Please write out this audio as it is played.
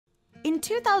In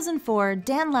 2004,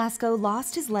 Dan Lasko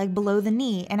lost his leg below the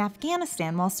knee in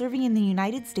Afghanistan while serving in the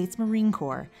United States Marine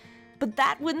Corps. But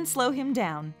that wouldn't slow him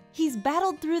down. He's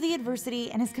battled through the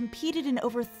adversity and has competed in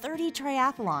over 30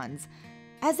 triathlons.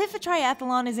 As if a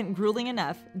triathlon isn't grueling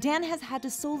enough, Dan has had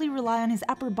to solely rely on his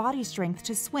upper body strength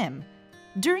to swim.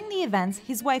 During the events,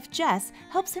 his wife Jess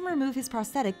helps him remove his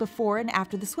prosthetic before and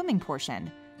after the swimming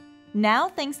portion. Now,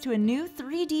 thanks to a new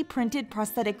 3D printed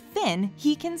prosthetic fin,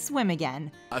 he can swim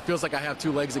again. It feels like I have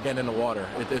two legs again in the water.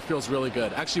 It feels really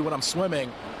good. Actually, when I'm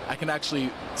swimming, I can actually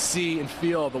see and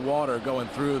feel the water going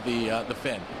through the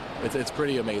fin. It's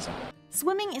pretty amazing.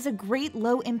 Swimming is a great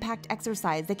low-impact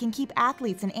exercise that can keep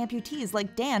athletes and amputees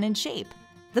like Dan in shape.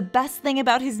 The best thing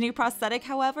about his new prosthetic,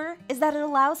 however, is that it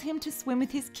allows him to swim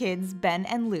with his kids, Ben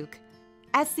and Luke.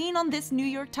 As seen on this New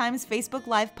York Times Facebook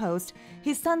Live post,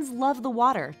 his sons love the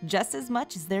water just as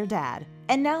much as their dad.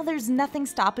 And now there's nothing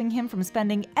stopping him from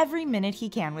spending every minute he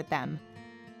can with them.